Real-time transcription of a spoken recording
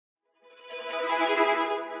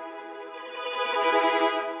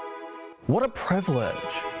What a privilege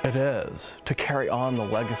it is to carry on the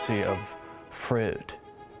legacy of fruit.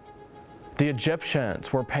 The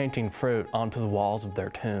Egyptians were painting fruit onto the walls of their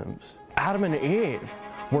tombs. Adam and Eve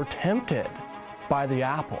were tempted by the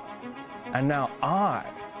apple. And now I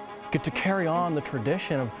get to carry on the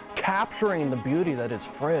tradition of capturing the beauty that is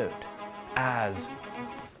fruit as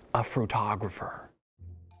a fruitographer.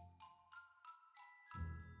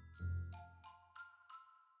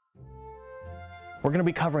 We're going to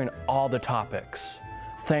be covering all the topics.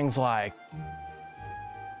 Things like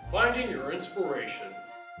finding your inspiration.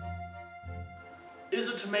 Is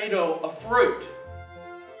a tomato a fruit?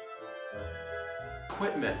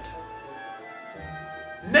 Equipment.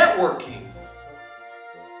 Networking.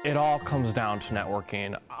 It all comes down to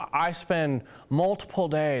networking. I spend multiple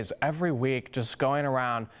days every week just going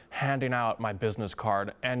around handing out my business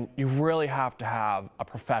card, and you really have to have a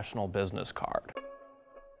professional business card.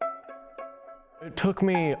 It took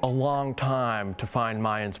me a long time to find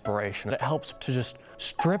my inspiration. It helps to just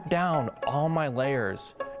strip down all my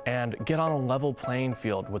layers and get on a level playing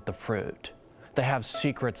field with the fruit. They have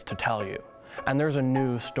secrets to tell you, and there's a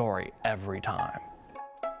new story every time.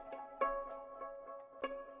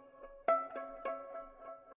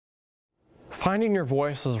 Finding your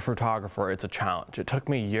voice as a photographer, it's a challenge. It took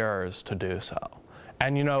me years to do so.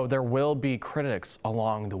 And you know, there will be critics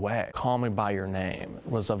along the way. Call Me By Your Name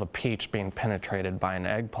was of a peach being penetrated by an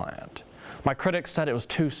eggplant. My critics said it was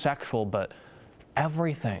too sexual, but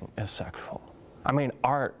everything is sexual. I mean,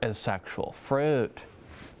 art is sexual. Fruit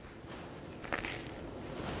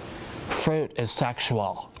is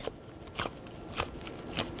sexual.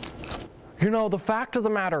 You know, the fact of the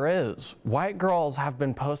matter is, white girls have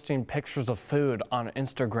been posting pictures of food on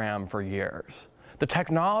Instagram for years. The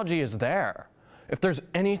technology is there. If there's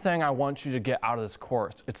anything I want you to get out of this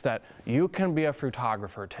course, it's that you can be a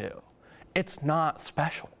photographer too. It's not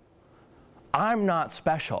special. I'm not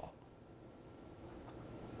special.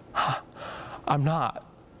 I'm not.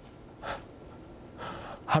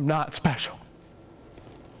 I'm not special.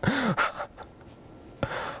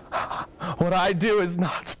 What I do is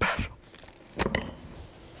not special.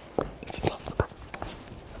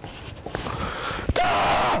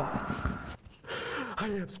 I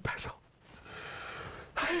am special.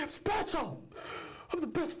 I am special! I'm the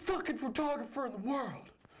best fucking photographer in the world.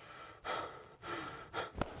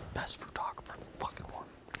 Best photographer in the fucking world.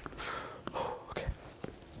 Okay.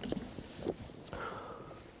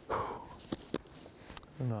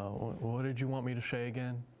 No, what did you want me to say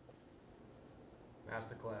again?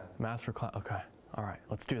 Masterclass. Masterclass, okay. All right,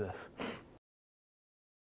 let's do this.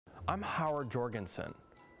 I'm Howard Jorgensen.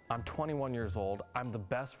 I'm 21 years old. I'm the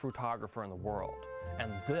best photographer in the world.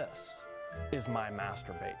 And this is my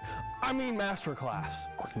masturbate. I mean masterclass.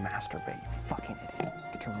 Or masturbate, you fucking idiot.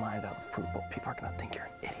 Get your mind out of the fruit bowl. People are gonna think you're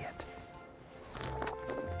an idiot.